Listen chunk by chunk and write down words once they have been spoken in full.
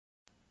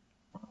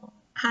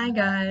Hi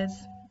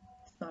guys,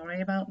 sorry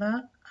about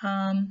that.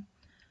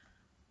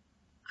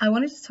 I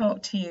wanted to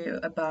talk to you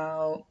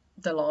about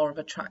the law of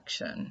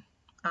attraction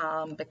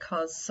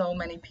because so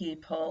many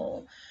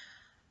people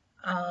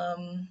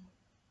um,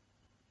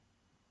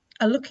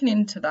 are looking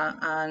into that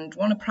and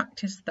want to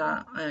practice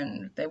that,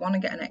 and they want to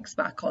get an ex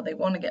back or they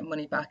want to get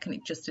money back, and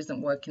it just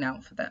isn't working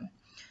out for them.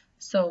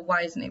 So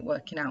why isn't it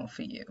working out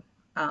for you?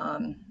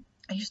 I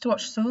used to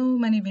watch so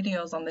many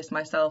videos on this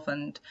myself,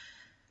 and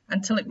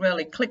until it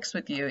really clicks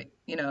with you, it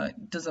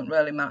doesn't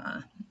really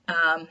matter.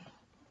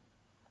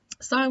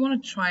 So I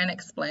want to try and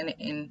explain it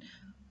in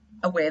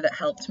a way that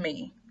helped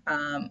me.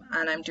 And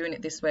I'm doing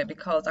it this way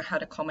because I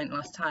had a comment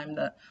last time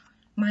that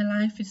my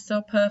life is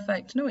so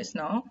perfect. No, it's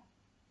not.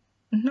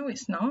 No,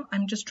 it's not.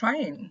 I'm just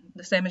trying,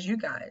 the same as you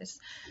guys.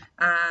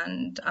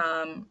 And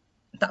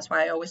that's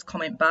why I always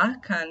comment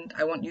back. And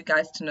I want you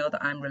guys to know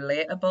that I'm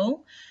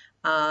relatable.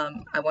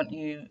 I want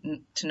you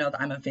to know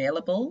that I'm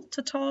available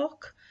to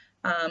talk.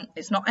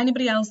 It's not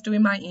anybody else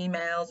doing my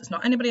emails. It's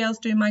not anybody else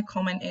doing my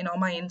commenting on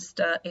my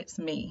Insta. It's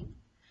me.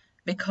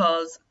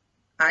 Because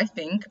I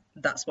think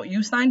that's what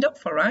you signed up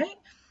for, right?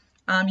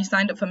 You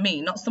signed up for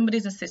me, not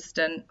somebody's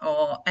assistant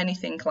or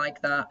anything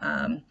like that.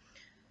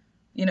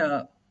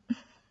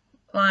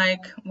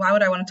 Like, why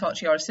would I want to talk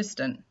to your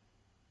assistant?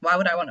 Why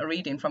would I want a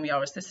reading from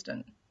your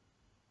assistant?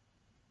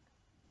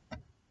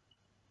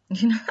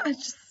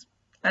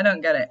 I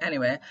don't get it.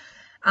 Anyway,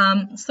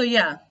 so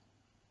yeah.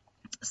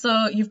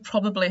 So you've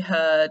probably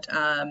heard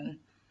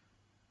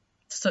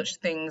such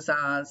things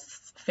as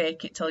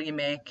fake it till you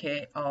make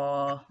it,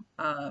 or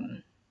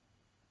I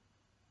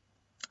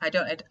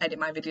don't edit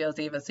my videos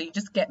either, so you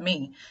just get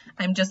me.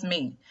 I'm just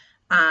me.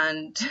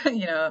 And,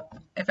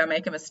 if I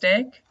make a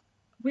mistake,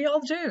 we all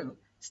do.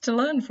 It's to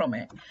learn from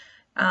it.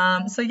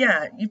 So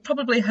yeah, you've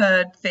probably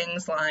heard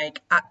things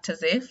like act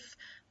as if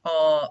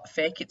or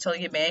fake it till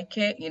you make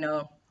it,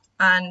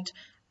 and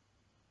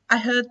I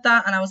heard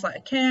that and I was like,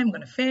 okay, I'm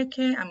going to fake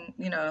it.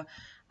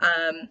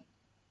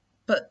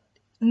 But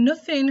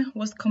nothing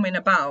was coming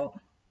about.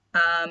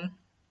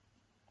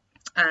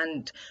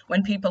 And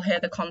when people hear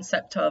the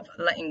concept of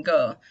letting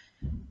go,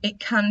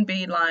 it can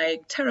be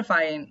like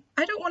terrifying.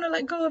 I don't want to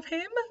let go of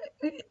him.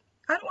 I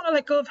don't want to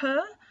let go of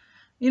her.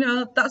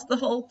 That's the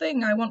whole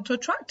thing. I want to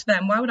attract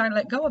them. Why would I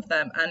let go of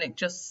them? And it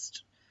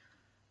just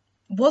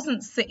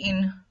wasn't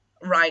sitting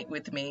right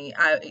with me.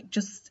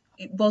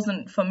 It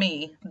wasn't for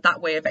me,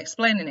 that way of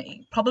explaining it.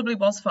 It probably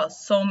was for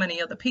so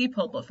many other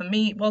people, but for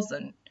me, it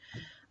wasn't.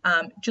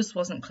 Just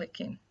wasn't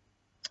clicking.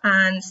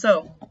 And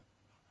so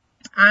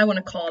I want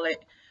to call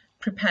it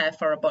prepare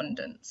for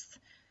abundance.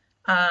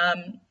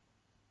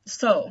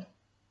 So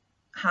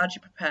how do you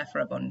prepare for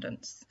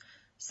abundance?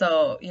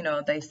 So,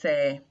 they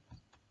say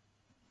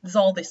there's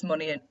all this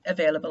money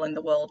available in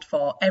the world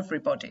for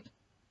everybody.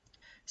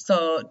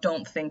 So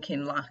don't think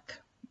in lack.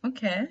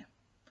 Okay,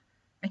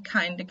 I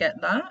kind of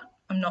get that.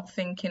 I'm not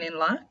thinking in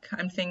lack.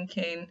 I'm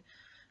thinking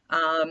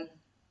I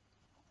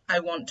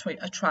want to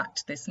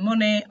attract this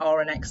money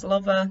or an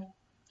ex-lover.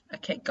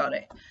 Okay, got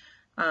it.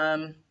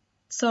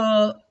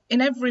 So in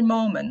every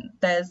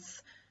moment,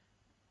 there's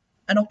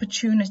an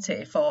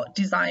opportunity for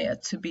desire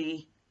to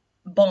be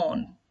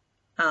born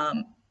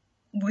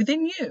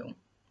within you.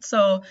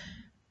 So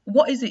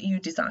what is it you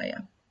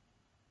desire?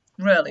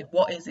 Really,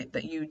 what is it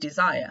that you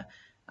desire?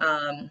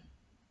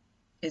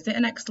 Is it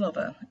an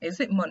ex-lover?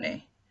 Is it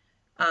money?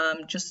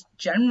 Just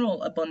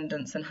general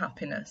abundance and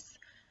happiness.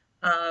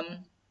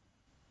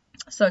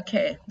 So,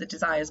 okay, the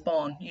desire is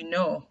born. You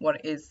know what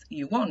it is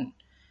you want.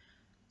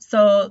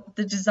 So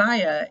the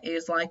desire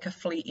is like a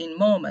fleeting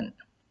moment.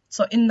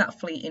 So in that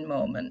fleeting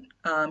moment,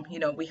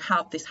 we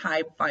have this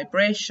high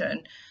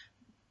vibration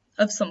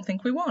of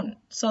something we want.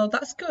 So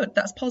that's good.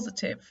 That's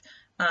positive.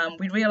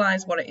 We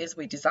realize what it is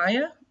we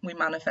desire. We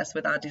manifest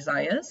with our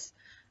desires.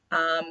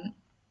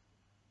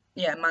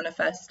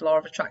 Manifest, law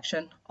of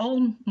attraction, all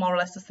more or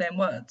less the same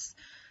words.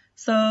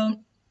 So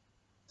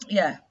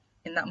yeah,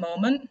 in that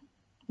moment,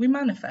 we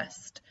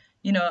manifest,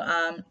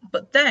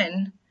 but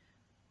then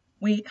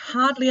we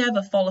hardly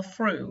ever follow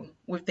through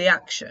with the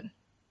action.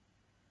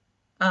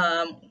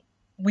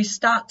 We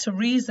start to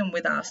reason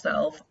with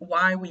ourselves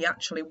why we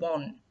actually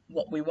want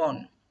what we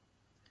want.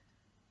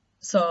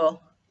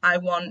 So I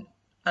want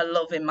a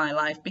love in my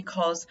life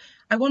because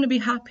I want to be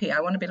happy.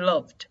 I want to be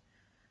loved.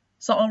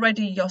 So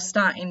already you're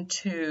starting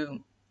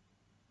to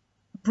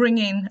bring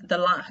in the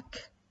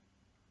lack,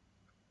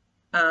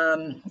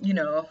 and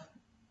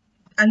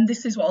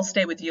this is what will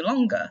stay with you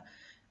longer.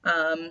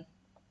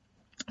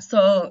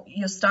 So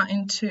you're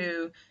starting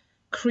to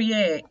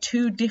create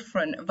two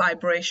different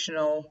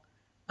vibrational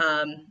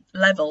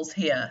levels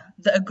here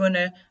that are going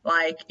to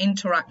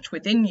interact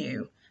within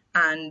you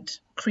and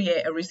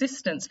create a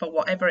resistance for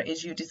whatever it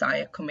is you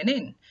desire coming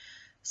in.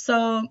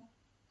 So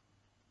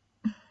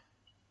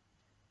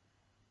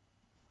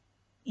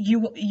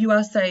you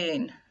are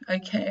saying,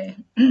 okay,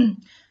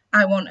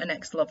 I want an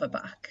ex-lover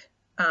back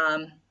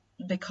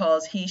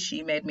because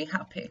she made me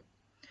happy.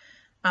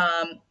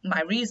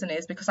 My reason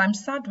is because I'm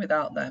sad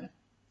without them.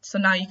 So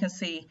now you can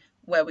see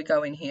where we're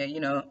going here,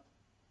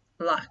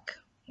 lack.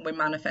 We're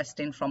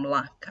manifesting from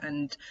lack,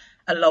 and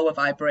a lower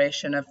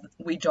vibration of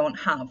we don't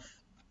have.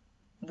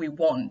 We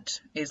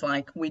want is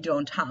like we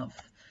don't have.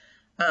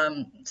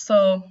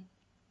 So,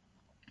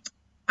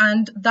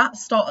 and that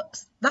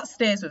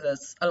stays with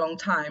us a long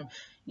time.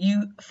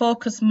 You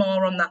focus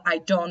more on that I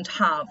don't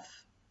have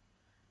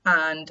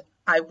and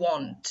I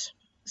want.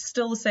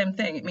 Still the same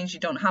thing. It means you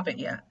don't have it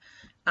yet.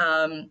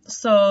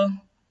 So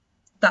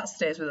that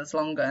stays with us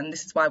longer, and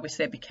this is why we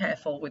say be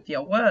careful with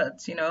your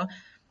words. You know,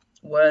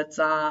 words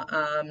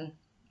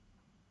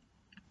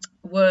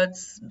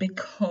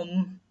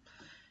become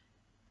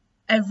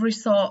every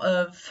sort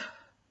of,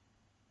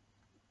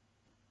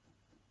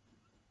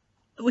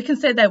 we can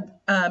say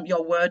that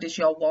your word is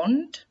your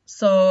wand.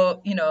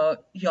 So, you know,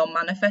 you're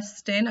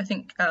manifesting. I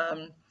think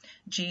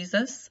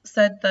Jesus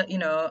said that, you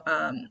know,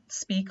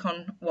 speak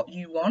on what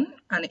you want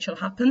and it shall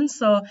happen.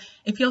 So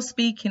if you're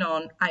speaking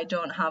on I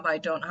don't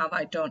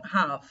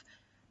have,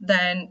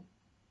 then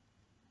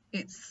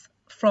it's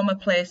from a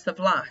place of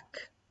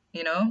lack,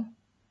 you know.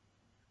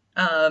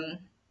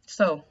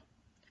 So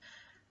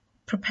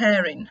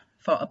preparing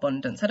for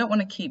abundance. I don't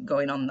want to keep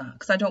going on that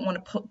because I don't want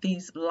to put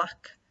these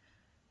lack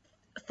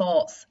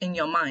thoughts in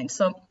your mind.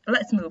 So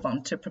let's move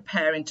on to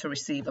preparing to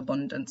receive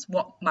abundance,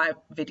 what my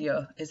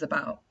video is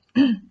about.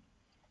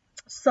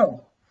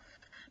 So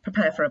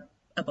prepare for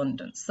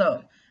abundance.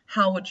 So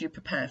how would you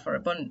prepare for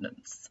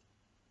abundance?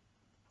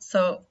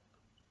 So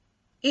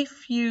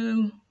if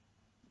you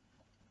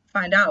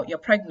find out you're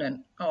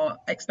pregnant or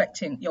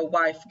expecting, your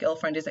wife,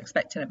 girlfriend is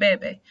expecting a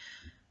baby,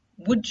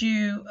 would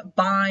you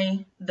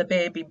buy the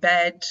baby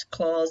bed,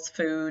 clothes,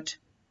 food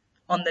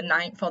on the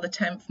 9th or the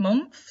 10th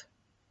month?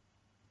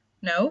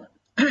 No,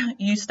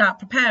 you start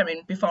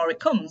preparing before it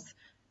comes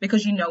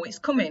because you know it's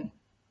coming.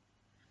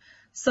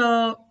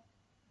 So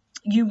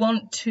you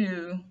want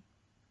to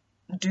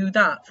do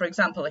that. For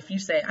example, if you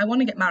say, I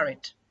want to get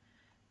married,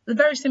 the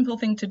very simple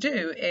thing to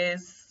do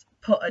is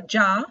put a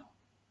jar,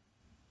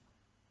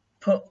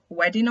 put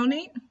wedding on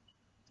it,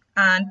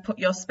 and put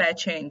your spare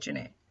change in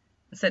it.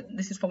 And say,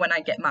 this is for when I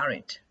get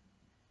married.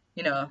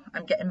 You know,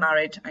 I'm getting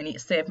married, I need to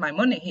save my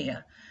money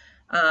here.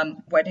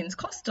 Weddings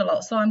cost a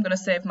lot, so I'm going to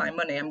save my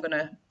money. I'm going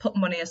to put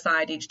money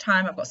aside each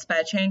time. I've got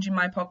spare change in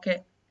my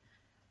pocket.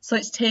 So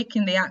it's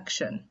taking the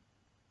action.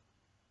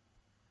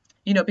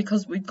 You know,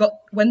 because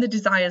when the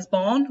desire is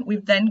born,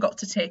 we've then got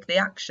to take the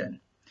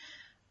action.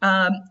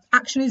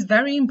 Action is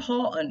very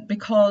important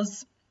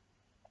because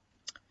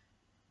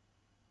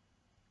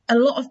a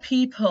lot of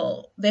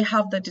people, they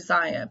have the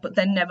desire, but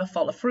then never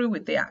follow through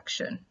with the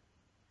action.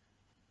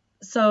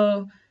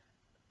 So,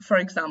 for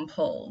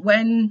example,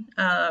 when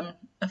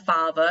a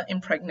father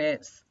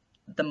impregnates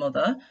the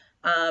mother,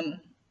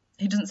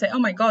 he doesn't say, oh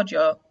my God,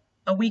 you're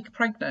a week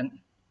pregnant.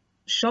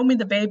 Show me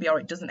the baby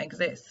or it doesn't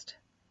exist.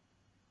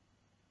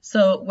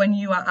 So when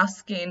you are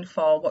asking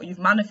for what you've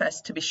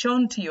manifested to be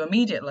shown to you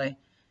immediately,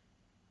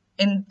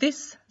 in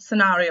this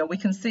scenario, we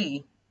can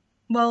see,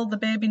 well, the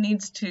baby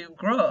needs to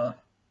grow.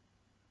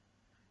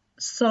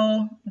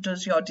 So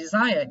does your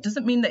desire. It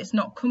doesn't mean that it's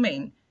not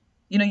coming.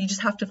 You know, you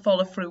just have to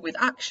follow through with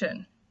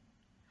action.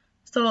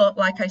 So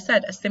like I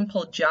said, a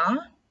simple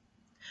jar,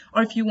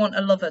 or if you want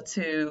a lover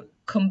to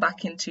come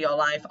back into your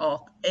life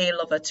or a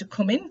lover to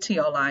come into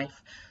your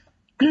life,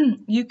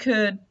 you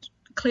could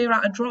clear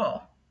out a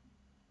drawer,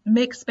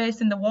 make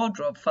space in the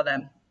wardrobe for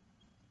them.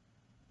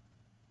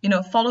 You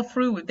know, follow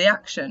through with the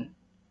action.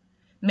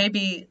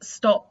 Maybe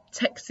stop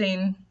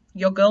texting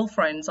your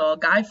girlfriends or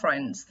guy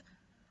friends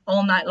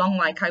all night long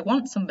like I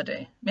want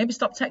somebody. Maybe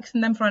stop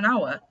texting them for an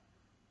hour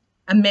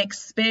and make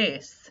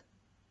space.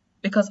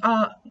 Because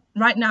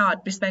right now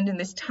I'd be spending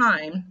this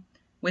time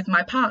with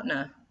my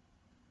partner.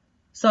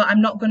 So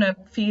I'm not going to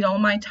feed all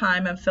my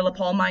time and fill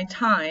up all my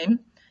time,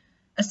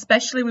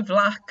 especially with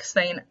lack,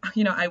 saying,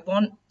 you know, I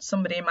want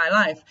somebody in my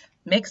life.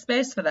 Make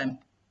space for them.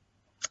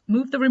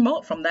 Move the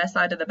remote from their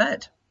side of the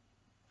bed.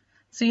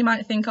 So you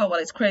might think, oh, well,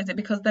 it's crazy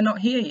because they're not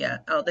here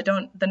yet. Or they're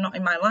not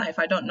in my life.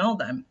 I don't know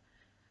them.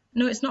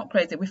 No, it's not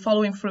crazy. We're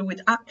following through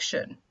with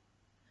action.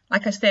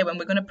 Like I say, when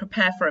we're going to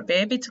prepare for a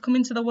baby to come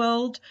into the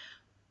world,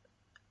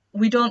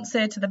 we don't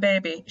say to the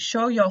baby,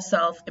 show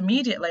yourself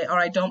immediately or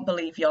I don't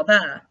believe you're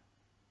there.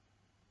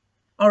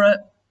 Or a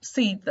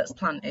seed that's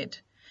planted.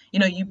 You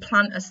know, you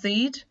plant a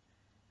seed,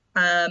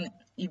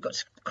 you've got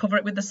to cover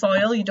it with the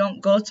soil. You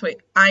don't go to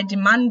it. I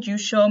demand you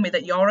show me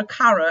that you're a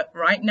carrot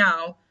right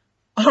now,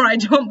 or I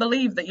don't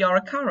believe that you're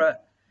a carrot.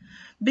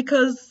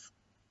 Because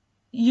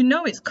you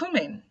know it's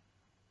coming.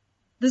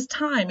 There's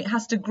time. It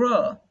has to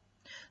grow.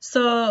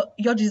 So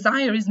your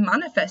desire is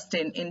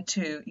manifesting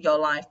into your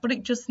life, but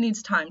it just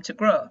needs time to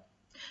grow.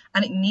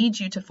 And it needs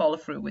you to follow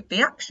through with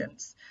the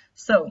actions.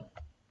 So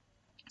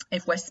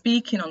if we're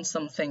speaking on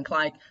something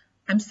like,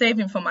 I'm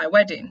saving for my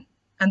wedding,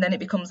 and then it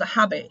becomes a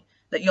habit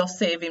that you're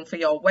saving for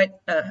your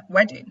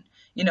wedding,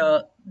 you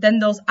know, then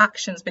those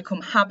actions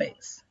become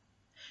habits.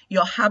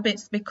 Your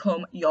habits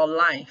become your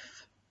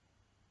life.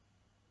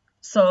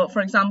 So,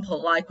 for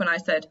example, like when I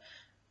said,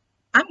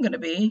 I'm going to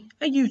be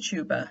a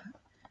YouTuber.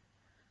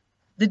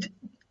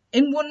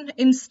 In one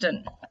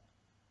instant,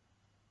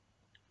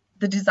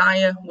 the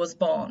desire was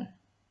born,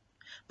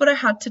 but I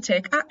had to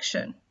take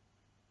action.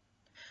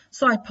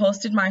 So I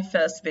posted my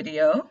first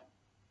video,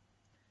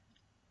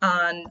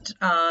 and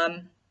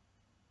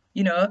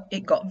you know,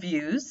 it got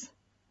views,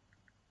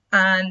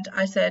 and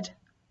I said,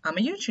 I'm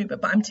a YouTuber,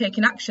 but I'm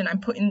taking action. I'm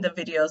putting the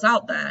videos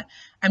out there.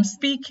 I'm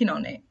speaking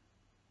on it.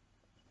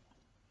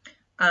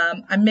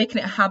 I'm making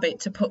it a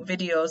habit to put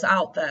videos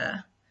out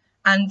there.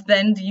 And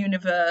then the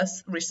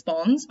universe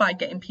responds by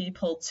getting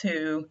people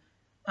to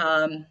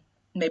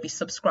maybe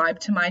subscribe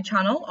to my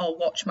channel or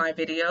watch my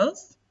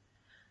videos.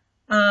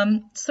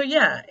 So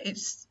yeah,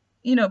 it's,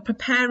 you know,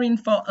 preparing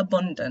for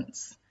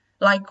abundance,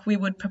 like we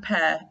would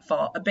prepare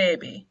for a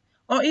baby,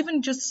 or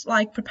even just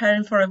like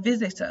preparing for a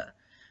visitor,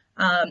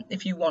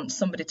 if you want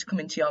somebody to come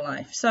into your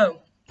life.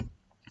 So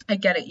I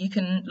get it. You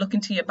can look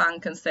into your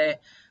bank and say,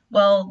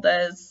 well,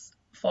 there's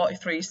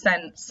 43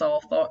 cents or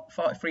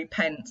 43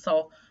 pence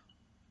or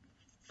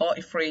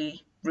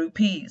 43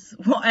 rupees,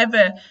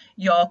 whatever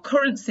your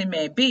currency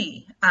may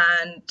be.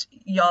 And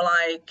you're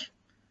like,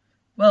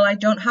 well, I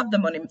don't have the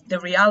money. The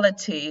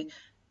reality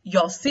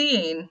you're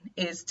seeing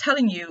is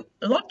telling you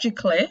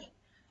logically,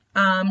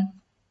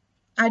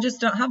 I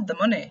just don't have the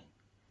money.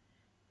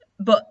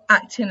 But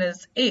acting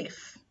as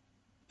if,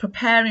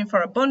 preparing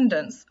for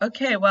abundance.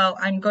 Okay, well,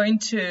 I'm going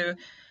to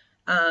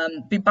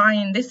be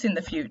buying this in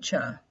the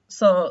future.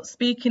 So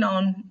speaking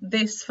on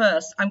this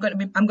first, I'm going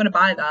to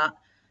buy that.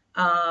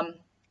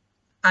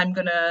 I'm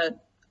going to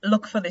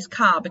look for this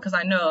car because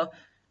I know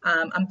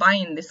I'm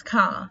buying this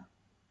car.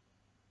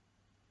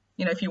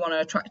 You know, if you want to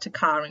attract a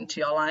car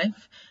into your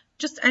life,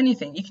 just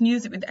anything, you can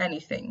use it with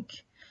anything.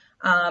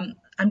 I'm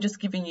just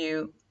giving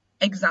you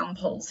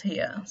examples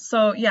here.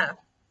 So yeah,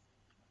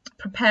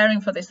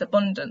 preparing for this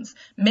abundance,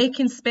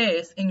 making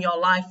space in your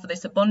life for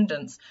this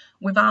abundance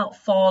without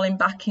falling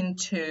back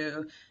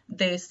into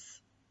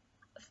this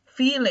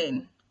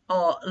feeling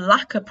or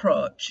lack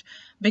approach.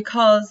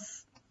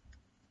 Because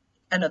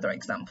another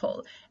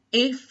example,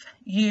 if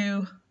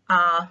you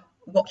are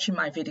watching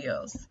my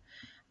videos,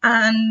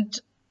 and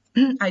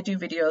I do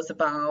videos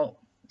about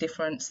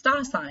different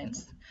star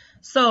signs.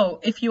 So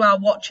if you are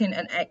watching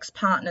an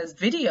ex-partner's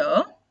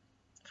video,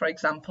 for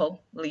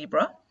example,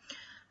 Libra,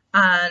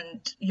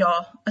 and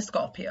you're a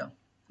Scorpio,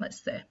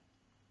 let's say.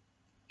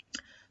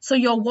 So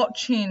you're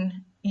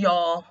watching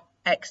your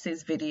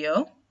ex's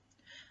video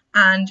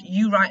and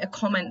you write a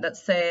comment that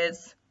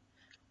says,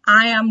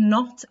 I am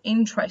not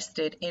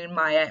interested in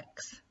my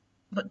ex.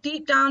 But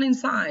deep down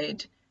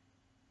inside,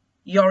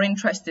 you're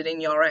interested in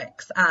your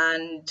ex,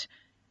 and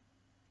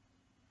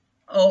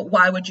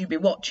why would you be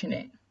watching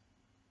it?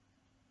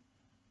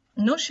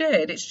 No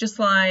shade. It's just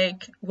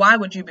like, why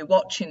would you be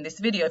watching this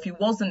video if you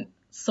wasn't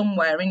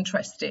somewhere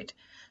interested?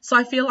 So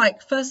I feel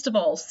like, first of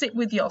all, sit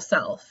with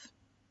yourself.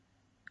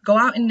 Go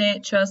out in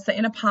nature, sit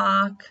in a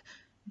park,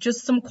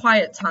 just some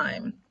quiet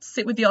time.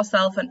 Sit with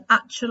yourself and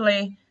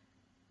actually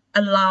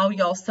allow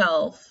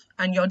yourself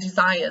and your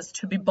desires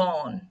to be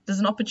born. There's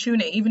an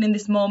opportunity, even in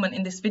this moment,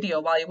 in this video,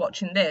 while you're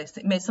watching this,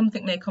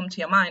 something may come to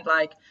your mind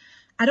like,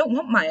 I don't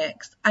want my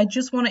ex. I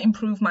just want to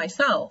improve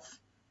myself.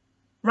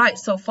 Right,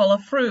 so follow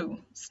through.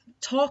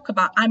 Talk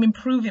about, I'm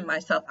improving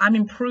myself. I'm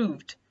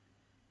improved.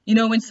 You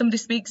know, when somebody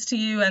speaks to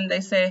you and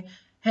they say,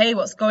 hey,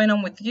 what's going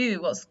on with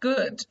you? What's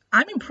good?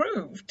 I'm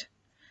improved.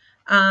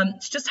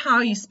 It's just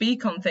how you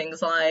speak on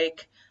things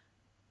like,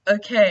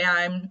 okay,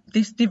 I'm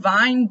this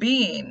divine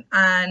being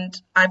and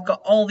I've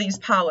got all these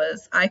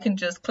powers. I can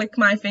just click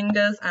my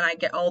fingers and I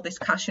get all this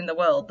cash in the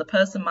world. The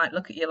person might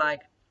look at you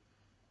like,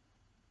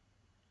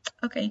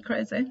 okay,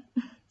 crazy.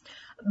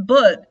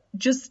 But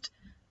just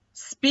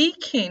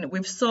speaking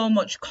with so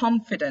much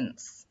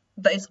confidence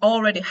that it's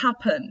already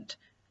happened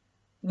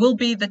will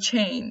be the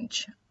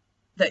change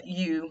that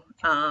you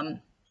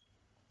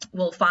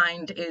will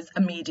find is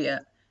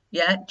immediate.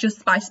 Yeah,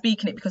 just by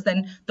speaking it, because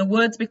then the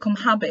words become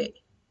habit.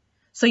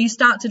 So you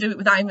start to do it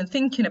without even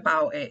thinking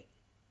about it.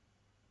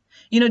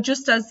 You know,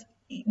 just as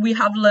we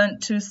have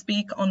learned to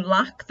speak on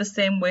lack the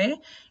same way,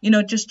 you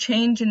know, just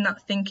changing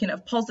that thinking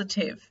of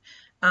positive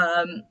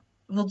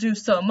will do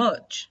so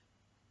much.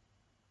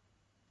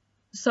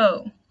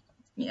 So,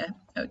 yeah,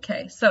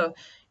 okay. So,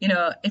 you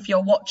know, if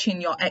you're watching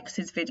your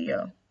ex's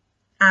video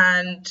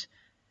and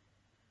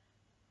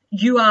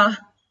you are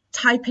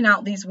typing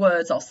out these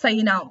words or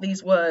saying out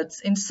these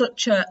words in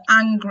such an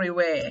angry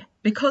way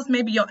because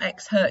maybe your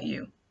ex hurt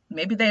you,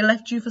 maybe they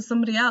left you for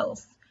somebody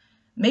else,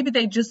 maybe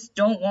they just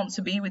don't want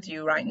to be with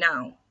you right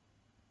now.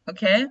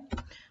 Okay,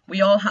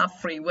 we all have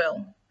free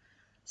will.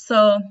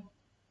 So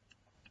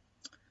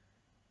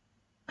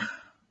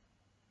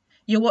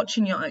you're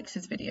watching your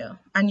ex's video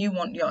and you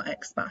want your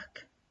ex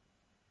back,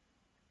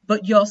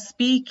 but you're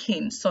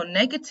speaking so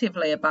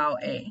negatively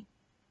about it,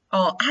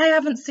 or I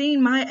haven't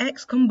seen my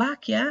ex come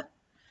back yet.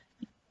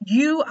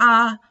 You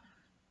are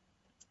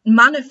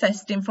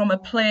manifesting from a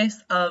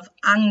place of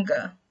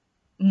anger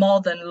more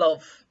than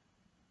love.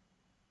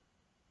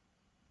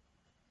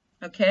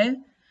 Okay?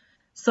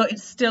 So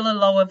it's still a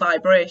lower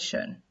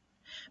vibration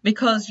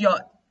because your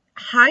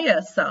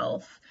higher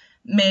self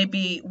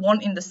maybe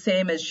wanting the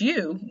same as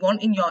you,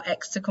 wanting your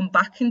ex to come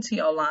back into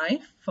your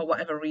life for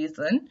whatever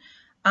reason,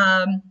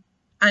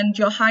 and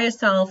your higher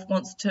self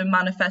wants to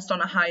manifest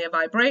on a higher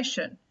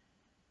vibration,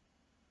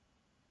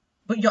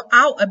 but your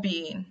outer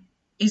being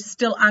is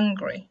still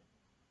angry.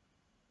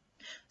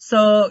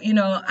 So, you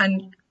know,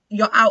 and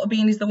your outer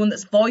being is the one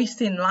that's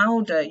voicing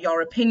louder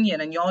your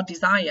opinion and your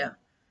desire.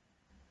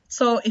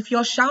 So if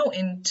you're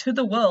shouting to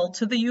the world,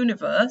 to the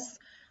universe,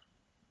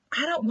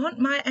 I don't want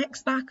my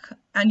ex back,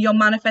 and you're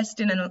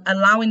manifesting and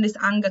allowing this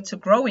anger to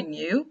grow in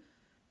you,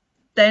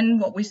 then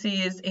what we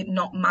see is it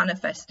not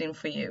manifesting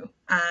for you.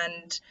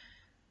 And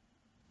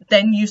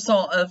then you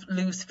sort of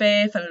lose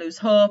faith and lose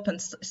hope,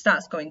 and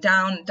starts going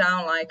down and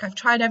down, like, I've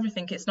tried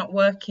everything, it's not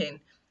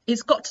working.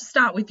 It's got to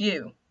start with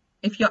you.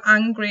 If you're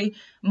angry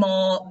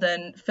more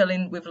than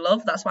filling with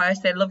love, that's why I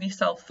say love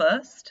yourself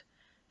first.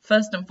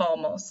 First and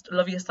foremost,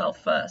 love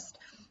yourself first.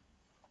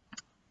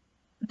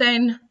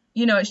 Then,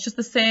 you know, it's just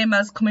the same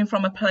as coming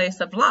from a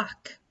place of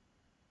lack.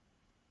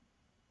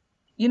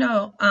 You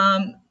know,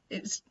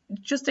 it's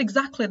just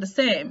exactly the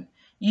same.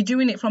 You're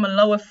doing it from a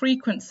lower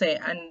frequency,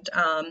 and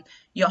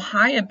your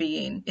higher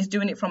being is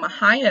doing it from a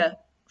higher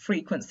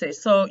frequency.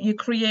 So you're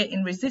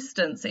creating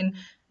resistance in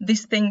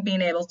this thing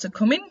being able to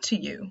come into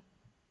you.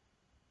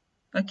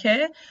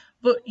 Okay?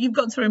 But you've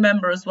got to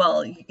remember as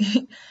well,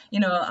 you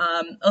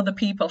know, other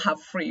people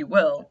have free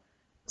will.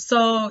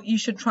 So you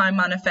should try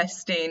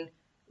manifesting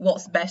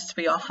what's best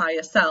for your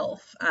higher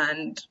self,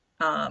 and,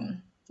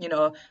 you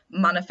know,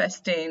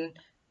 manifesting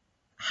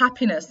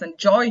happiness and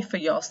joy for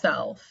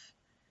yourself.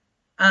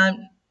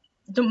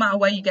 Don't matter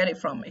where you get it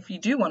from. If you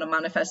do want to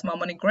manifest more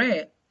money,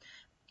 great.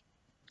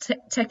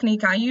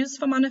 Technique I use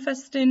for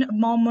manifesting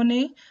more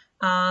money,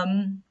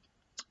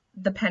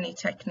 the penny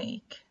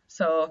technique.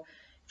 So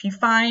if you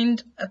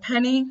find a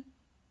penny,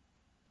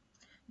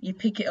 you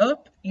pick it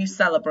up, you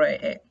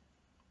celebrate it.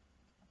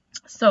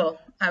 So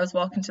I was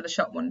walking to the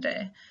shop one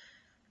day,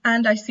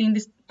 and I seen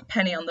this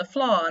penny on the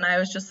floor, and I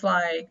was just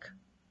like,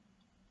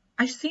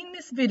 I've seen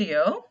this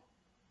video,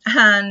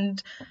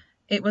 and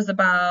it was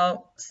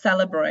about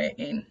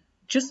celebrating,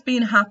 just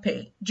being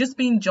happy, just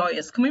being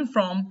joyous, coming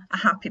from a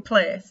happy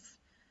place.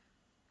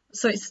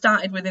 So it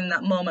started within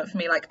that moment for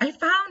me, like, I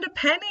found a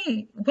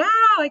penny. Wow,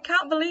 I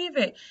can't believe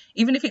it.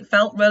 Even if it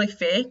felt really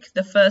fake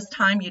the first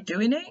time you're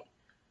doing it,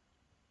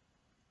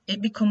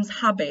 it becomes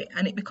habit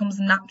and it becomes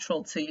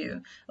natural to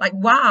you. Like,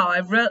 wow,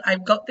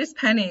 I've got this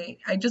penny.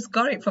 I just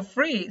got it for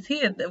free. It's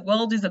here. The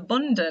world is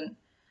abundant.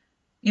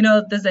 You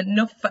know, there's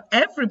enough for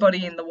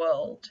everybody in the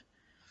world.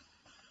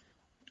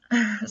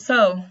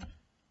 So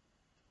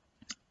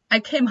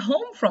I came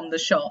home from the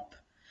shop,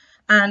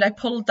 and I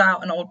pulled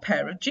out an old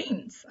pair of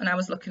jeans, and I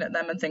was looking at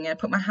them and thinking, I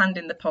put my hand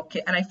in the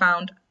pocket and I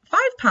found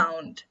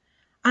 £5.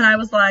 And I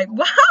was like,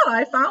 wow,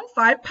 I found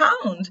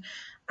 £5.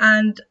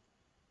 And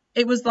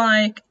it was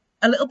like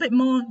a little bit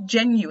more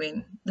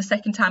genuine the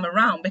second time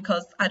around,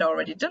 because I'd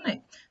already done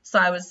it. So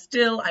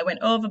I went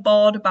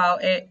overboard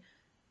about it.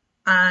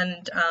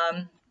 And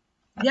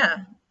yeah,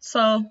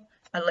 so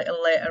a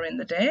little later in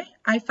the day,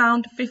 I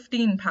found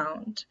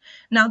 £15.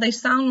 Now, they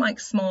sound like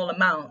small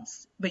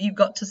amounts, but you've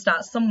got to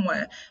start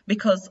somewhere,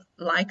 because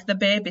like the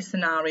baby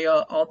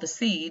scenario or the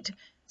seed,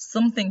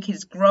 something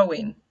is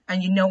growing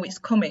and you know it's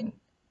coming.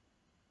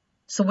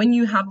 So when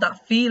you have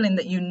that feeling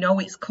that you know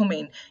it's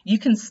coming, you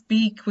can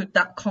speak with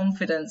that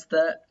confidence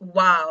that,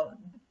 wow,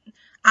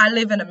 I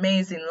live an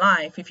amazing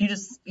life. If you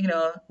just, you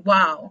know,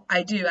 wow,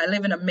 I do. I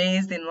live an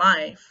amazing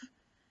life.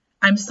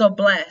 I'm so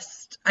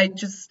blessed.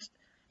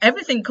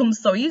 Everything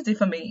comes so easy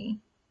for me,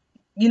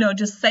 you know,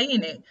 just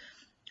saying it.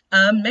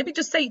 Maybe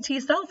just say it to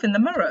yourself in the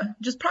mirror.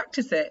 Just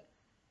practice it.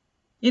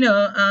 You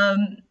know,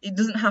 it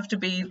doesn't have to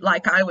be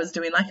like I was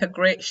doing, like a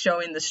great show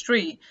in the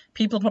street.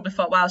 People probably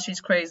thought, wow, she's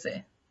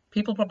crazy.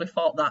 People probably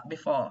thought that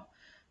before.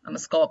 I'm a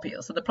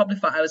Scorpio, so they probably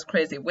thought I was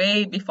crazy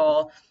way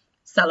before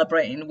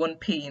celebrating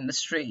 1p in the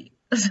street.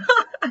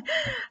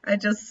 I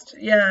just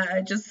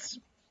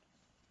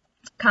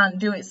can't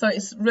do it. So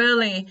it's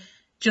really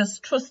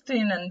just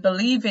trusting and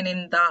believing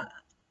in that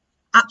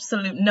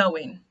absolute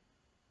knowing,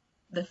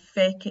 the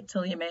fake it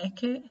till you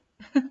make it,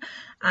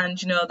 and,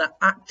 you know, that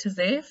act as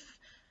if.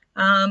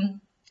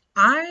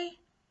 I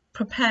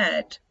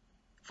prepared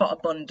for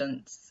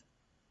abundance.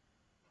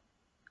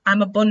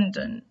 I'm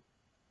abundant.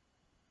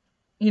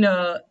 You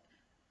know,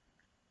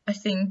 I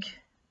think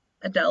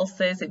Adele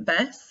says it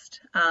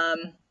best.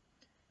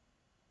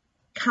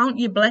 Count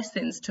your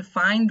blessings to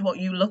find what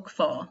you look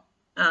for.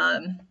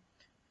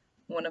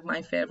 One of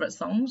my favourite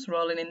songs,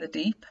 Rolling in the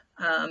Deep.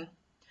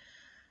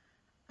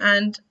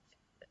 And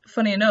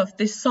funny enough,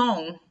 this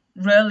song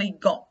really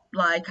got,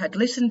 like, I'd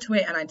listen to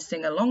it and I'd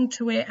sing along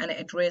to it, and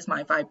it'd raise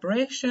my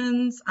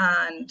vibrations,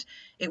 and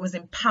it was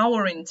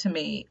empowering to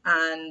me.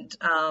 And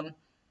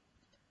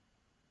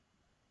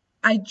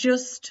I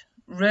just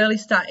really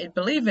started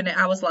believing it.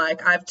 I was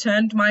like, I've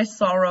turned my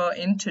sorrow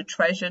into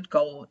treasured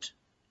gold,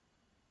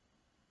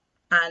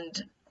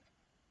 and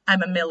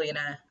I'm a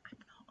millionaire.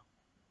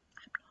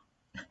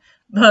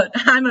 But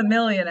I'm a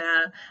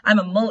millionaire. I'm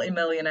a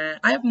multi-millionaire.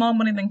 I have more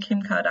money than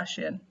Kim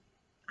Kardashian.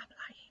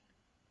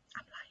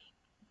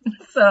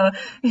 So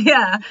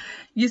yeah,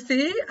 you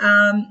see,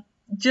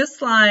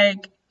 just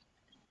like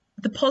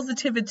the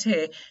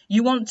positivity,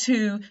 you want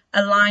to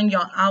align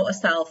your outer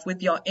self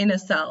with your inner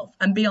self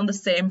and be on the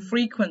same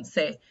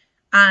frequency,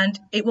 and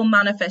it will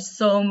manifest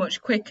so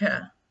much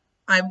quicker.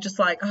 I'm just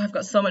like, oh, I've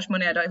got so much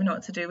money, I don't even know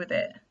what to do with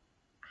it.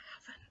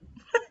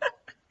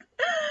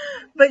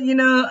 But you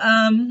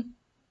know,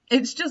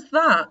 it's just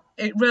that.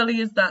 It really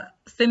is that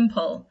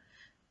simple.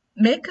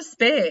 Make a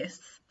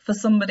space for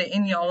somebody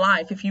in your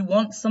life. If you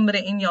want somebody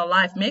in your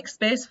life, make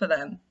space for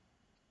them.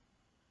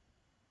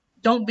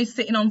 Don't be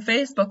sitting on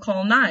Facebook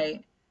all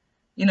night.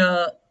 You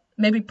know,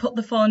 maybe put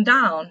the phone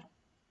down.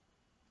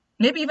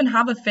 Maybe even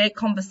have a fake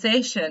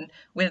conversation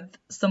with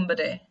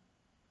somebody,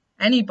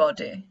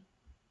 anybody.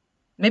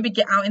 Maybe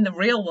get out in the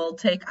real world,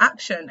 take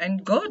action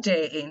and go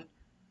dating.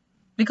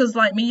 Because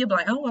like me, you're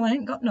like, oh, well, I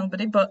ain't got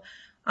nobody, but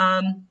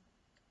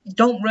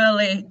don't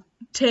really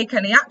take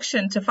any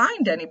action to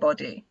find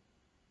anybody.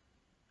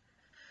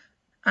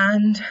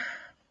 And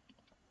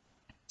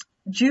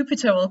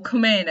Jupiter will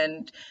come in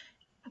and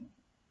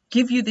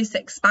give you this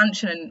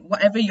expansion, and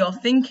whatever you're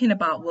thinking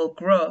about will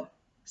grow.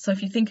 So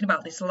if you're thinking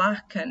about this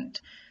lack and,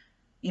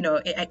 you know,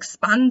 it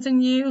expands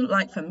in you,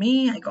 like for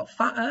me, I got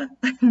fatter.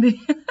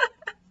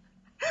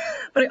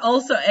 But it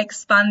also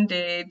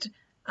expanded,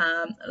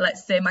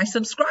 let's say, my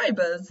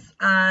subscribers,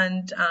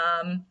 and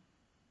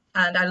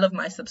I love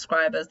my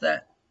subscribers.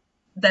 They're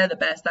the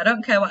best. I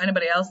don't care what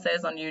anybody else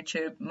says on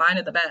YouTube. Mine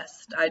are the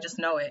best. I just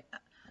know it.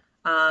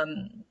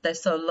 They're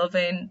so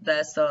loving.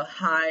 They're so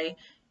high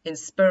in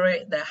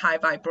spirit. They're high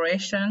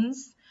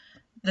vibrations.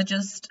 They're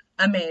just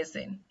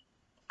amazing.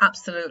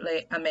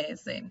 Absolutely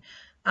amazing.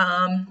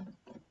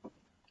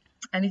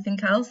 Anything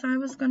else I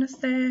was going to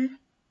say?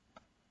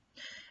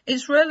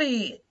 It's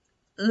really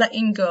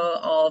letting go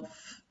of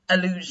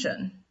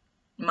illusion,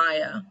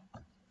 Maya.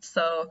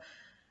 So,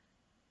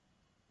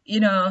 you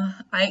know,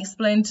 I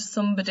explained to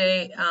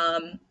somebody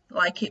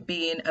like it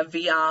being a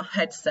VR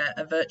headset,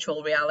 a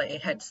virtual reality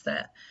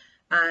headset,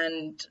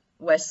 and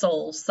we're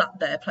souls sat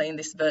there playing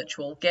this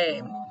virtual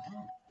game.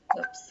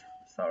 Oops,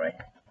 sorry.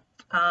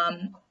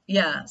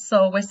 Yeah,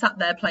 so we're sat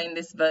there playing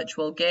this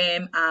virtual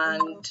game,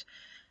 and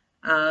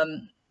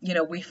you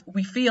know,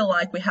 we feel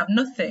like we have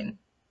nothing.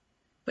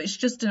 But it's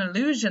just an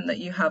illusion that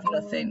you have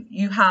nothing.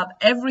 You have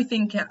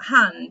everything at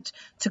hand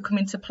to come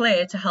into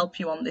play to help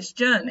you on this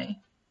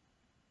journey.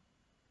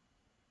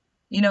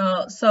 You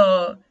know,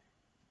 so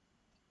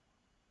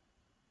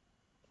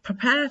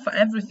prepare for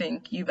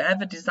everything you've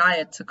ever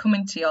desired to come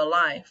into your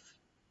life,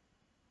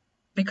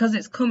 because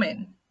it's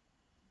coming.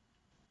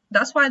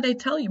 That's why they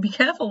tell you, be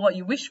careful what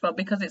you wish for,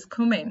 because it's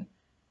coming.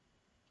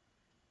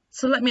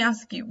 So let me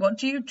ask you, what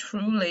do you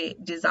truly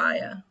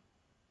desire?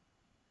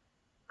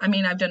 I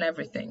mean, I've done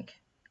everything.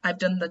 I've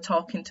done the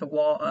talking to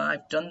water.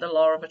 I've done the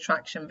law of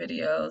attraction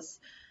videos.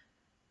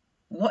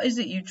 What is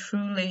it you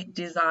truly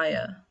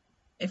desire?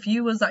 If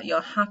you was at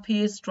your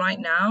happiest right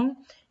now,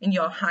 in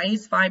your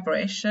highest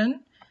vibration,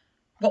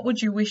 what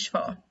would you wish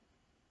for?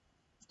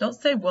 Don't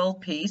say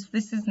world peace.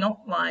 This is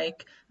not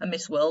like a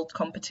Miss World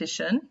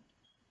competition.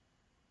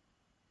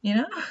 You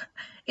know,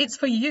 it's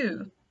for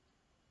you.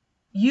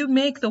 You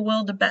make the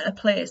world a better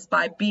place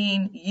by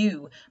being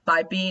you,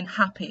 by being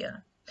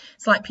happier.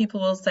 It's like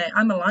people will say,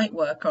 I'm a light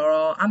worker,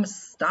 or I'm a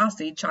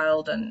starseed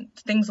child, and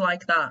things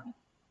like that.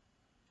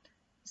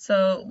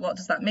 So what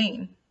does that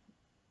mean?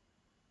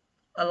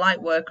 A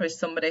light worker is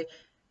somebody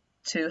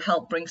to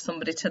help bring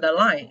somebody to the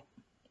light.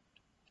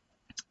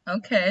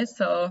 Okay,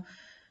 so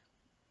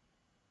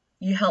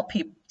you help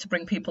to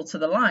bring people to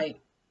the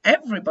light.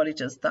 Everybody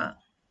does that.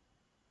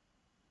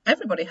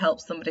 Everybody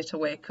helps somebody to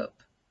wake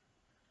up.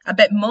 I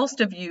bet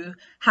most of you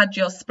had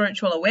your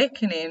spiritual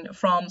awakening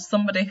from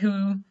somebody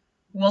who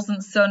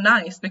wasn't so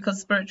nice, because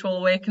spiritual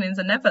awakenings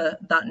are never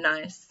that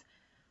nice.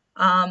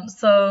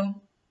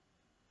 So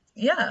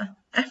yeah,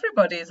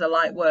 everybody is a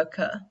light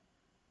worker.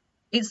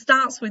 It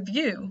starts with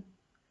you.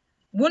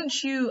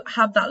 Once you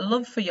have that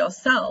love for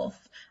yourself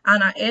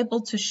and are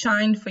able to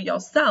shine for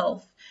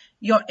yourself,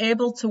 you're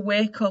able to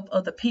wake up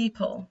other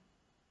people.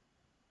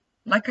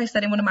 Like I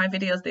said in one of my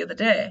videos the other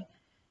day,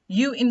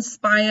 you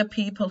inspire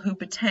people who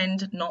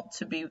pretend not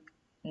to be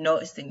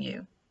noticing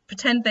you,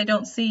 pretend they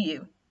don't see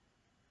you,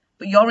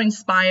 but you're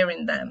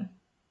inspiring them.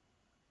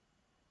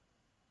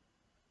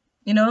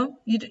 You know,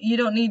 you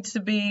don't need to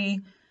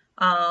be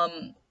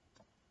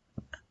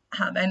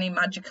have any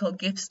magical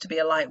gifts to be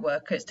a light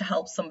worker. It's to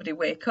help somebody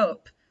wake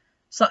up.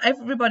 So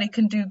everybody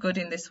can do good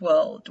in this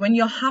world. When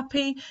you're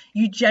happy,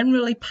 you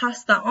generally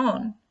pass that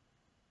on.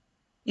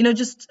 You know,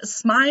 just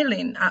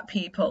smiling at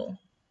people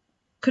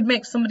could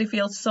make somebody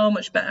feel so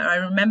much better. I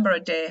remember a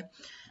day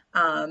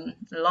a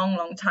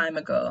long time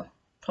ago,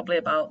 probably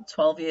about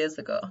 12 years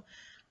ago,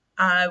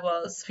 I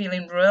was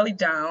feeling really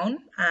down,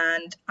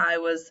 and I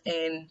was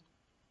in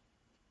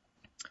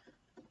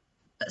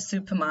a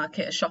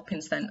supermarket, a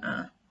shopping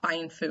centre,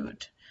 buying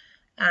food,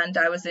 and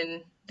I was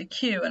in the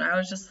queue, and I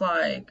was just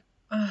like,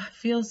 oh, I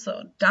feel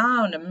so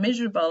down and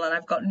miserable, and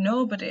I've got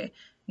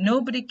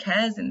nobody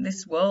cares in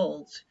this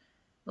world.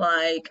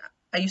 Like,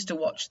 I used to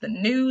watch the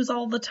news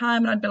all the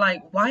time, and I'd be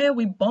like, why are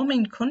we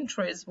bombing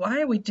countries?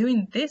 Why are we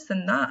doing this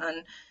and that?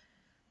 And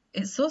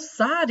it's so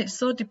sad. It's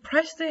so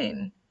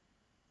depressing.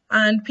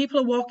 And people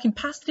are walking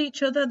past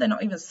each other. They're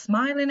not even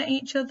smiling at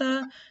each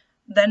other.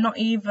 They're not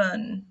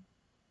even,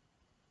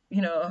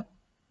 you know,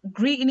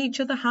 greeting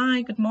each other.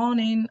 Hi, good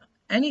morning,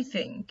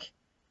 anything.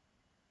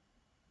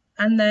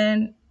 And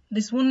then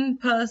this one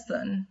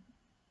person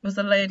was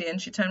a lady, and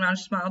she turned around and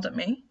smiled at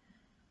me.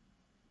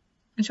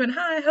 And she went,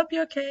 hi, I hope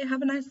you're okay.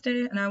 Have a nice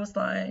day. And I was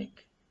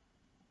like,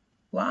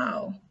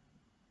 wow.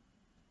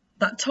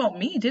 That taught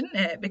me, didn't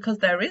it? Because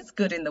there is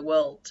good in the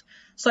world.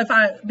 So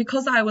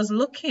because I was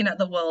looking at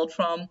the world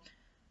from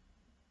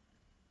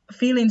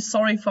feeling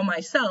sorry for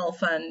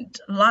myself and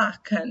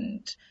lack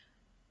and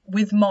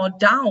with more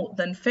doubt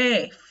than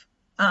faith,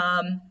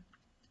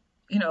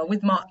 you know,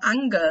 with more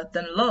anger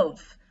than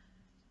love,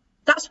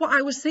 that's what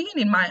I was seeing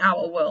in my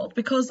outer world,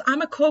 because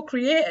I'm a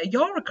co-creator.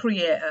 You're a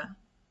creator.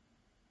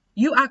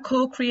 You are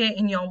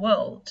co-creating your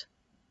world.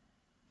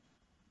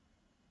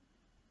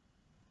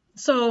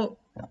 So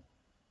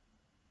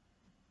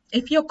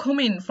if you're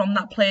coming from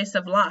that place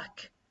of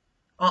lack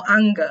or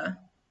anger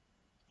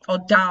or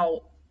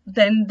doubt,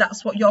 then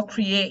that's what you're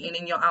creating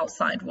in your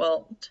outside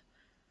world.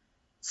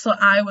 So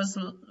I was,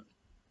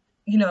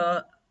 you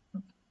know,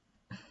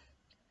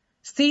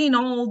 seeing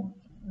all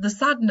the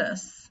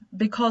sadness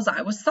because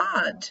I was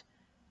sad.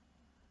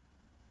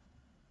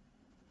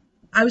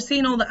 I was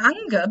seeing all the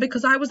anger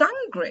because I was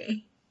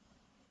angry.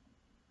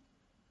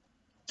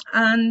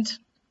 And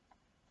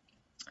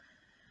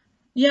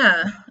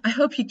yeah, I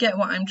hope you get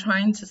what I'm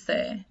trying to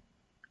say.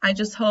 I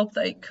just hope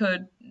that it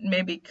could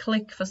maybe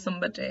click for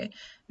somebody,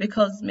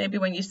 because maybe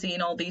when you're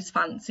seeing all these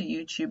fancy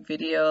YouTube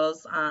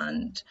videos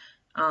and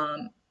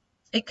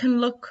it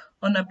can look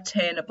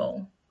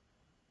unobtainable.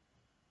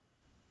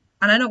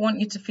 And I don't want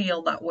you to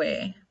feel that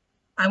way.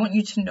 I want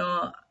you to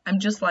know I'm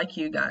just like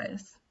you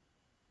guys.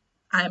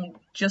 I'm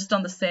just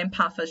on the same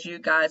path as you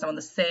guys. I'm on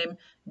the same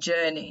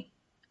journey.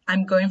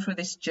 I'm going through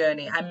this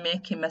journey. I'm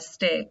making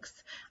mistakes.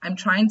 I'm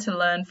trying to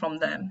learn from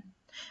them.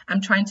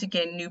 I'm trying to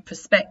gain new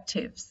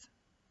perspectives.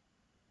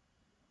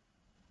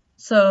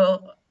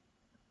 So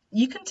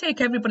you can take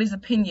everybody's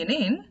opinion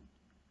in,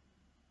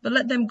 but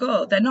let them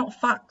go. They're not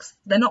facts.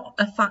 They're not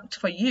a fact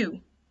for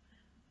you.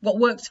 What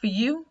works for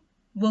you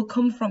will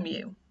come from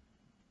you.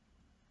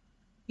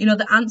 You know,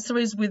 the answer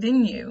is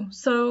within you.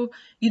 So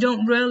you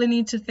don't really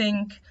need to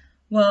think,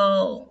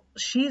 well,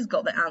 she's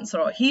got the answer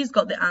or he's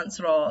got the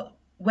answer, or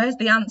where's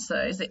the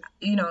answer? Is it,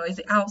 you know, is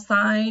it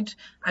outside?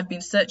 I've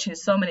been searching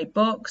so many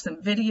books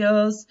and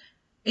videos.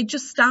 It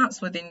just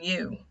starts within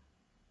you.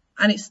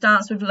 And it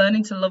starts with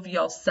learning to love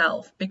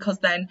yourself, because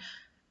then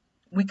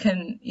we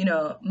can, you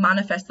know,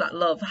 manifest that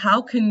love.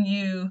 How can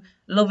you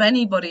love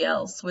anybody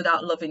else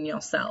without loving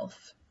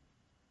yourself?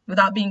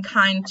 Without being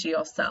kind to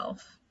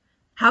yourself?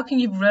 How can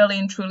you really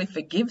and truly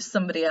forgive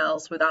somebody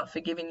else without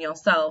forgiving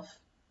yourself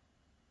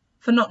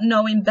for not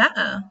knowing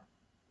better?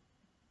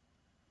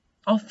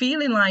 Or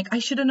feeling like I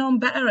should have known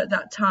better at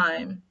that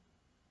time.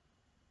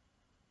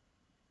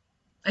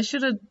 I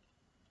should have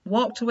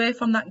walked away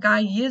from that guy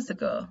years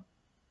ago.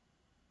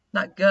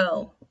 That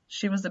girl,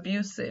 she was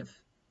abusive.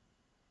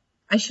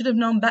 I should have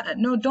known better.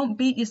 No, don't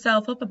beat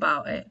yourself up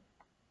about it.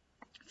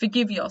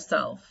 Forgive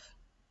yourself.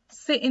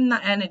 Sit in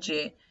that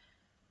energy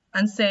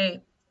and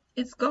say,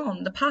 it's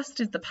gone. The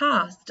past is the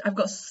past. I've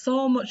got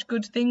so much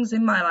good things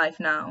in my life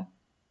now.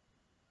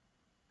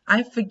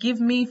 I forgive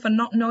me for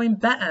not knowing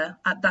better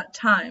at that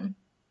time.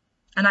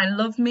 And I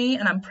love me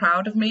and I'm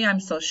proud of me.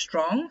 I'm so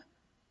strong.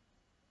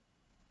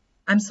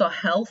 I'm so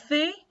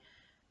healthy.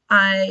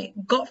 I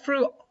got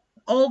through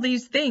all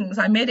these things.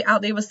 I made it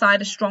out the other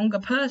side a stronger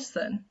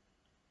person.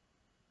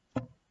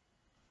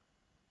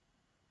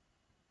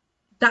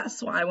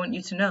 That's what I want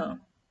you to know.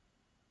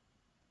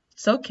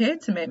 It's okay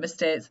to make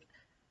mistakes.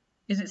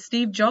 Is it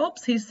Steve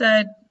Jobs? He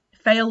said,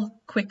 fail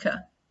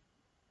quicker,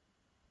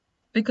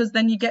 because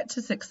then you get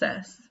to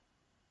success.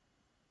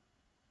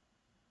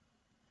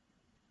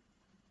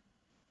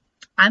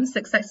 I'm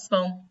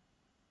successful.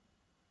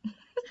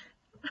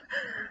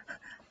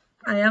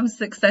 I am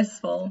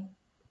successful.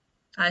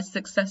 I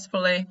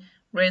successfully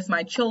raise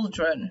my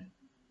children,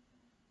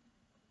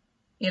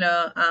 you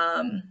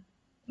know,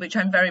 which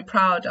I'm very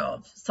proud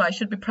of. So I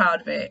should be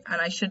proud of it,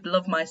 and I should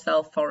love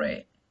myself for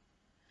it.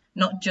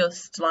 Not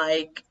just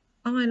like,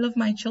 oh, I love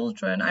my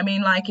children. I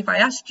mean, like, if I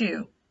asked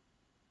you,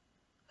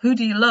 who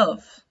do you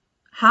love?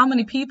 How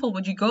many people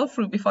would you go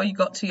through before you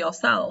got to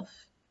yourself?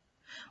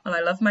 Well,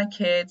 I love my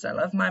kids. I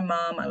love my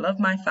mom. I love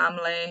my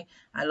family.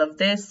 I love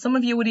this. Some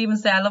of you would even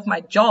say, I love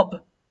my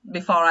job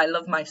before I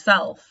love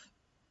myself.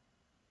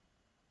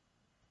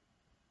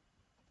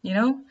 You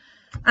know?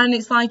 And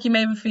it's like you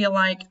maybe feel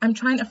like, I'm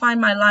trying to find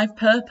my life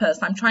purpose.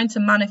 I'm trying to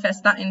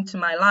manifest that into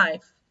my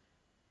life.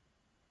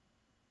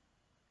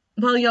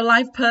 Well, your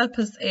life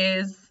purpose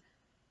is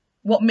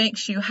what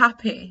makes you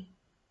happy.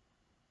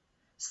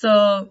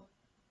 So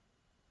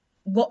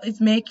what is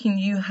making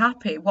you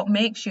happy? What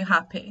makes you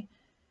happy?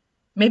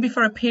 Maybe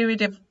for a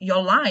period of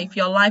your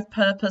life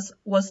purpose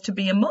was to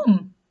be a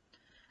mum.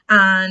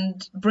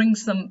 and bring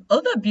some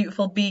other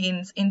beautiful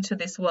beings into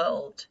this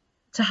world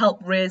to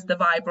help raise the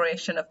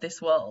vibration of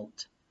this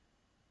world.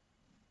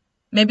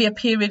 Maybe a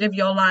period of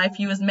your life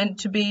you was meant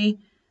to be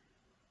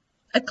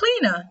a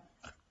cleaner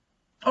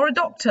or a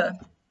doctor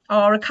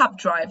or a cab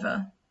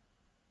driver,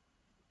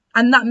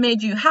 and that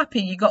made you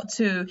happy. You got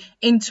to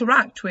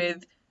interact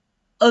with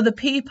other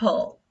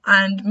people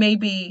and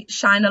maybe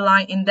shine a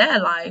light in their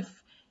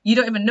life. You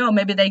don't even know,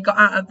 maybe they got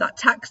out of that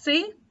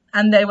taxi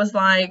and they was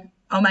like,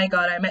 oh my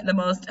God, I met the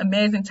most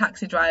amazing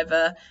taxi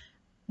driver.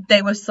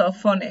 They were so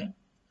funny.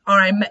 Or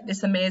I met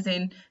this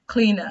amazing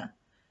cleaner.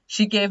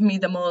 She gave me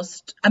the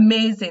most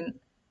amazing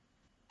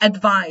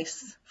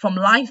advice from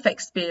life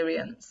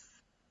experience.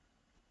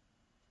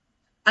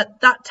 At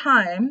that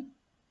time,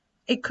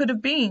 it could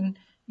have been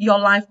your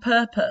life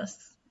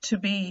purpose to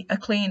be a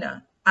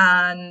cleaner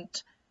and,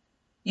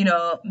 you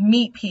know,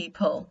 meet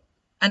people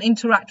and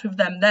interact with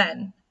them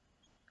then.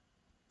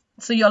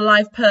 So your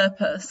life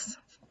purpose,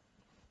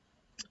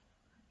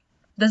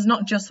 there's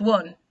not just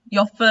one.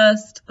 Your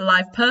first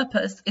life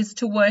purpose is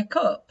to wake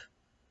up.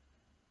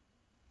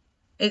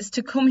 It's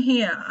to come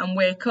here and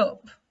wake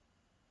up.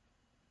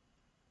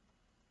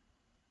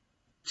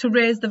 To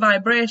raise the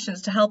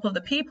vibrations, to help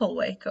other people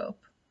wake up.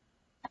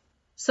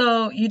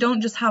 So you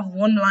don't just have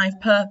one life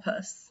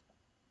purpose.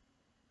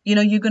 You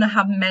know, you're going to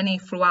have many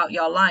throughout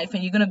your life,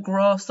 and you're going to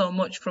grow so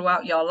much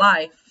throughout your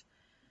life.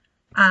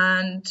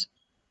 And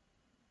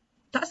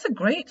that's a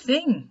great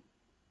thing.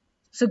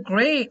 It's a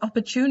great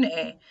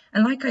opportunity.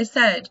 And like I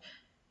said,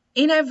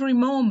 in every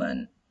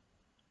moment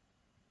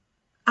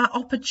are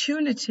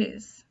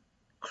opportunities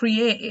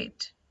created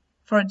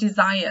for a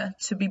desire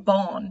to be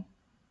born.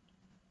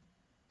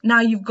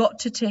 Now you've got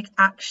to take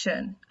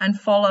action and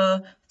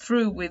follow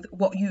through with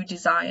what you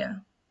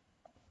desire.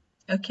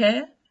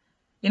 Okay?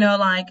 You know,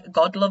 like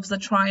God loves a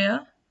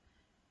trier.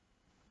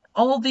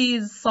 All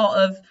these sort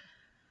of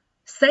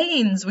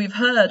sayings we've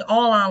heard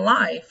all our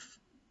life.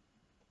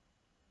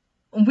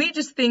 We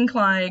just think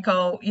like,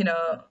 oh, you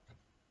know,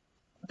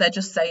 they're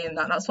just saying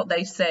that. That's what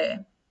they say.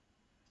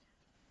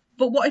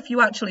 But what if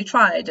you actually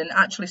tried and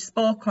actually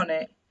spoke on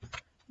it?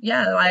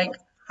 Yeah, like,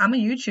 I'm a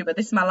YouTuber.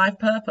 This is my life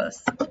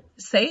purpose.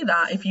 Say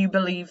that if you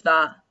believe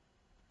that.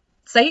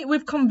 Say it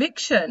with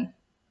conviction.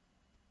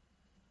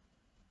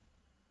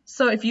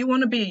 So if you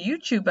want to be a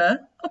YouTuber,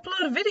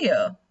 upload a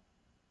video.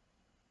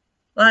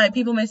 Like,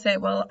 people may say,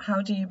 well,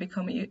 how do you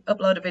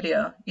upload a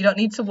video? You don't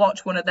need to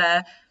watch one of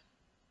their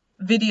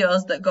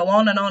videos that go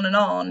on and on and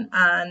on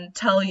and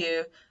tell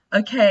you,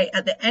 okay,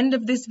 at the end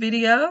of this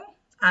video,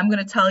 I'm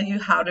going to tell you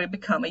how to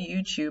become a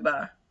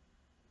YouTuber.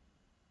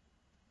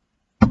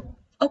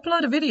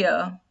 Upload a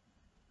video.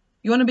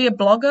 You want to be a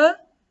blogger?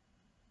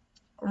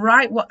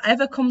 Write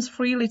whatever comes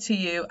freely to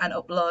you and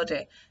upload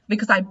it.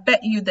 Because I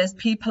bet you there's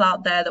people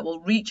out there that will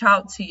reach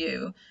out to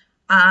you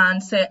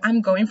and say,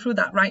 I'm going through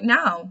that right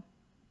now.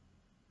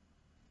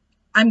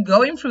 I'm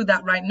going through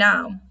that right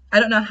now. I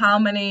don't know how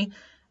many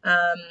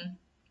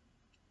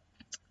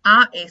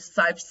artists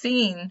I've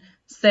seen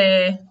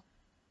say,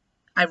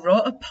 I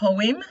wrote a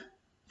poem,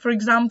 for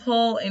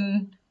example,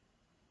 in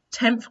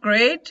 10th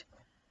grade,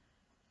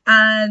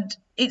 and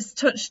it's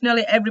touched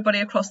nearly everybody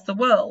across the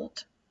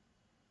world.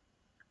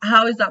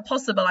 How is that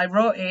possible? I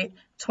wrote it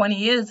 20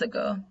 years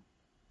ago.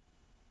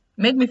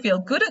 It made me feel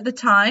good at the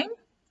time,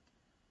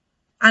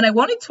 and I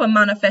wanted to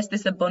manifest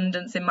this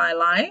abundance in my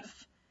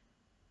life,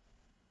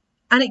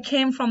 and it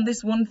came from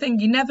this one thing.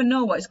 You never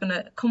know what it's going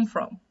to come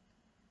from.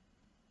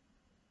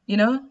 You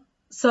know?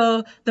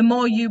 So the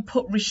more you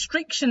put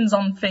restrictions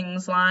on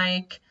things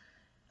like,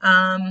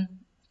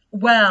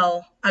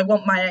 well, I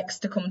want my ex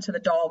to come to the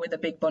door with a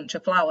big bunch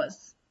of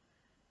flowers.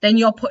 Then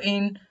you're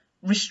putting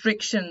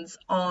restrictions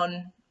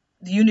on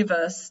the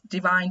universe,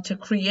 divine, to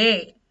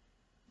create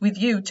with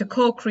you, to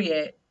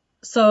co-create.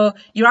 So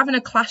you're having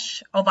a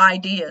clash of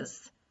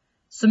ideas.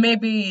 So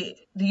maybe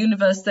the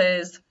universe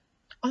says,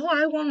 oh,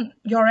 I want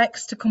your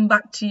ex to come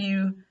back to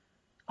you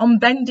on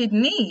bended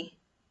knee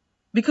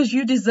because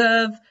you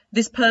deserve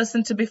this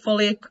person to be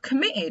fully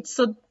committed.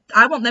 So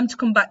I want them to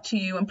come back to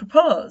you and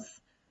propose.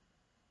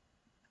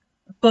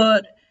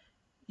 But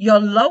your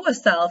lower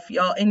self,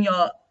 in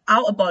your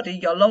outer body,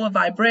 your lower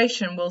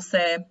vibration will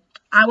say,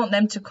 I want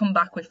them to come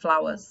back with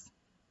flowers.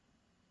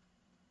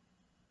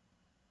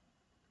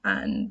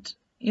 And,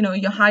 you know,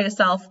 your higher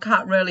self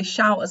can't really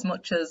shout as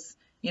much as,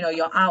 you know,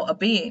 your outer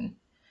being.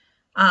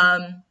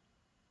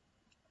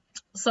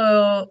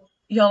 So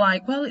you're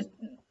like, well,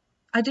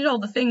 I did all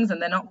the things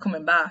and they're not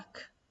coming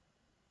back.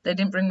 They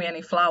didn't bring me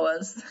any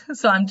flowers.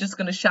 So I'm just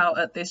going to shout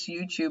at this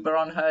YouTuber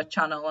on her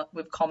channel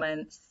with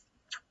comments.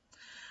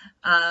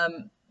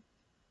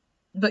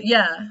 But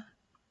yeah,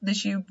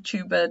 this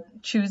YouTuber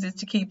chooses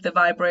to keep the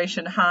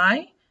vibration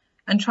high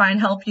and try and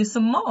help you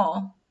some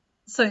more.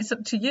 So it's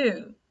up to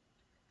you.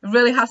 It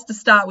really has to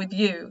start with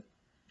you.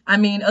 I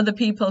mean, other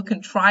people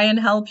can try and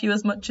help you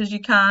as much as you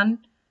can.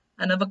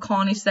 Another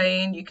corny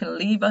saying, you can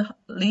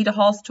lead a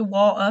horse to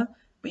water,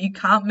 but you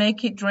can't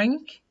make it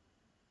drink.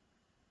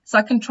 So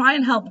I can try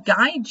and help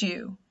guide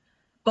you,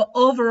 but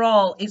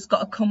overall, it's got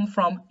to come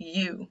from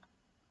you.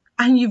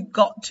 And you've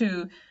got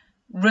to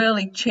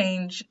really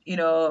change, you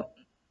know,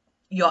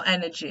 your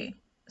energy.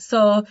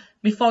 So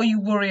before you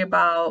worry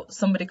about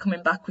somebody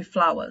coming back with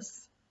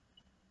flowers,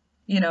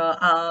 you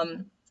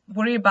know,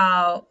 worry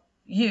about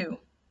you.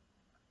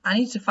 I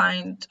need to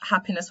find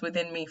happiness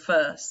within me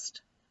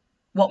first.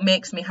 What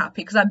makes me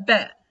happy? Because I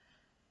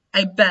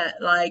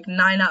bet like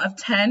 9 out of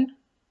 10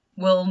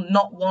 will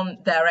not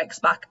want their ex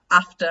back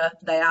after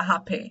they are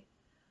happy.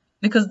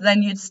 Because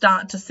then you'd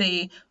start to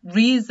see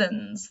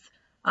reasons.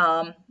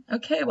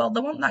 Okay, well,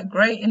 they weren't that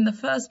great in the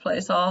first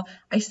place. Or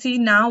I see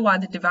now why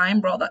the divine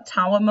brought that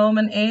tower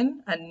moment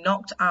in and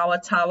knocked our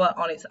tower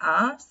on its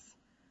ass.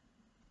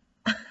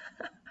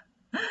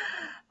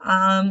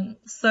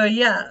 So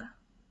yeah,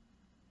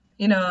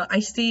 you know, I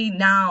see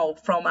now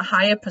from a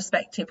higher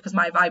perspective because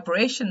my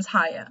vibration's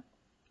higher.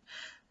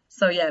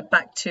 So yeah,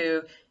 back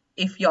to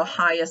if your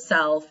higher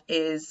self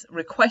is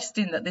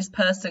requesting that this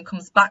person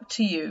comes back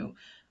to you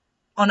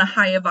on a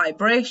higher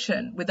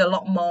vibration with a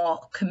lot more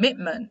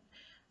commitment,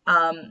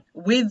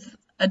 with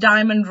a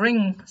diamond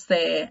ring,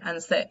 say,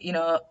 and say, you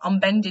know, on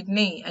bended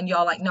knee, and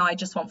you're like, no, I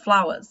just want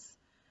flowers.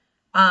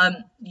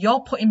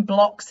 You're putting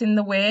blocks in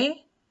the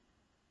way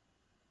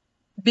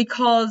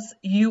because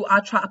you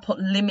are trying to put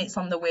limits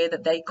on the way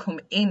that they come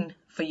in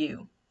for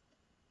you.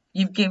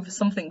 You've given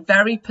something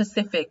very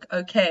specific.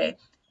 Okay,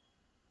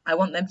 I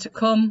want them to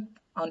come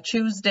on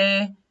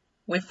Tuesday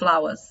with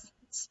flowers.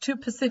 It's too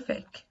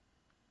specific.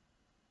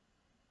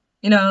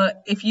 You know,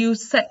 if you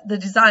set the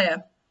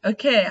desire,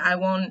 okay, I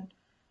want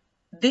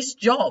this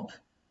job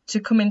to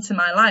come into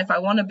my life. I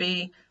want to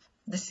be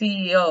the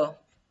CEO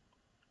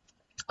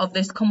of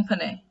this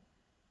company.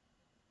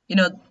 You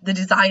know, the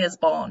desire's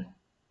born.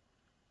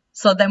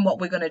 So then what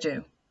we're going to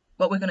do?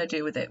 What we're going to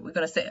do with it? We're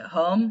going to sit at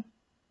home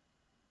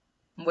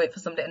and wait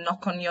for somebody to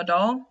knock on your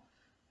door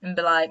and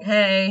be like,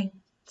 hey,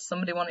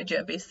 somebody wanted you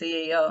to be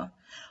CEO.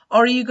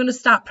 Or are you going to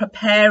start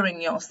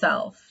preparing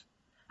yourself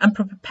and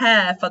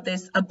prepare for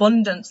this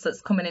abundance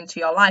that's coming into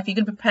your life? You're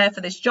going to prepare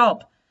for this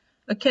job.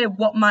 Okay,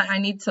 what might I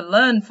need to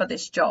learn for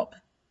this job?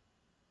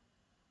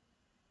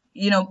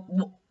 You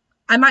know,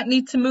 I might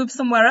need to move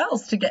somewhere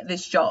else to get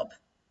this job.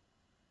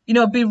 You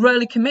know, be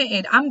really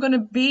committed. I'm going to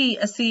be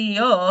a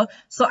CEO,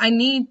 so I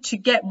need to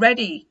get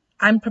ready.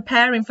 I'm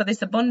preparing for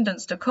this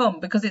abundance to come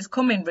because it's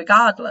coming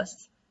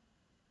regardless.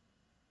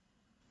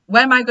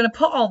 Where am I going to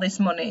put all this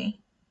money?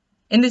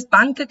 In this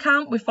bank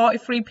account with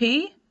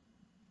 43p?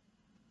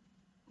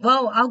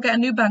 Well, I'll get a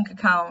new bank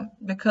account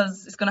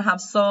because it's going to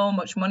have so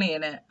much money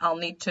in it. I'll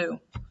need 2.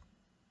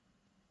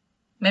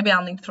 Maybe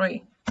I'll need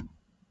 3.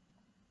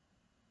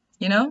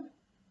 You know?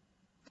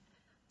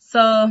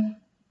 So,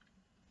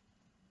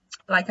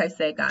 like I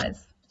say,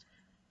 guys,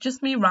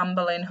 just me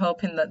rambling,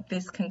 hoping that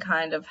this can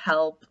kind of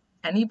help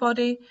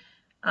anybody.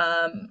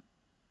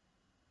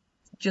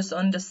 Just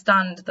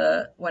understand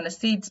that when a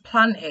seed's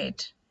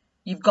planted,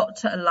 you've got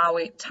to allow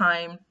it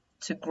time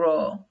to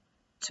grow,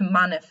 to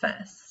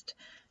manifest,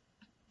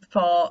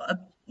 for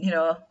you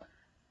know,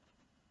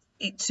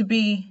 it to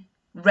be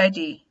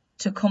ready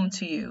to come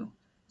to you.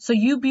 So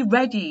you be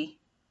ready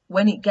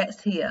when it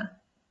gets here.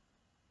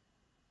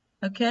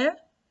 Okay?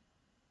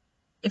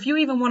 If you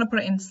even want to put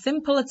it in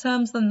simpler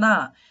terms than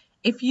that,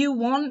 if you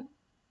want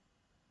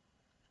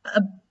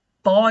a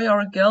boy or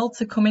a girl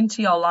to come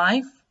into your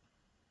life,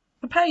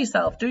 prepare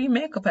yourself. Do your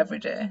makeup every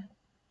day.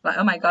 Like,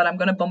 oh my God, I'm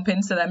going to bump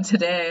into them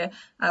today.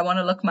 I want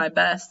to look my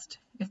best.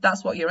 If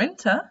that's what you're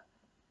into.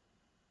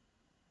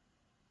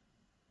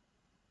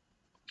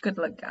 Good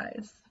luck,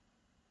 guys.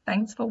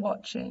 Thanks for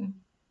watching.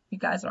 You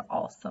guys are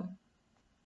awesome.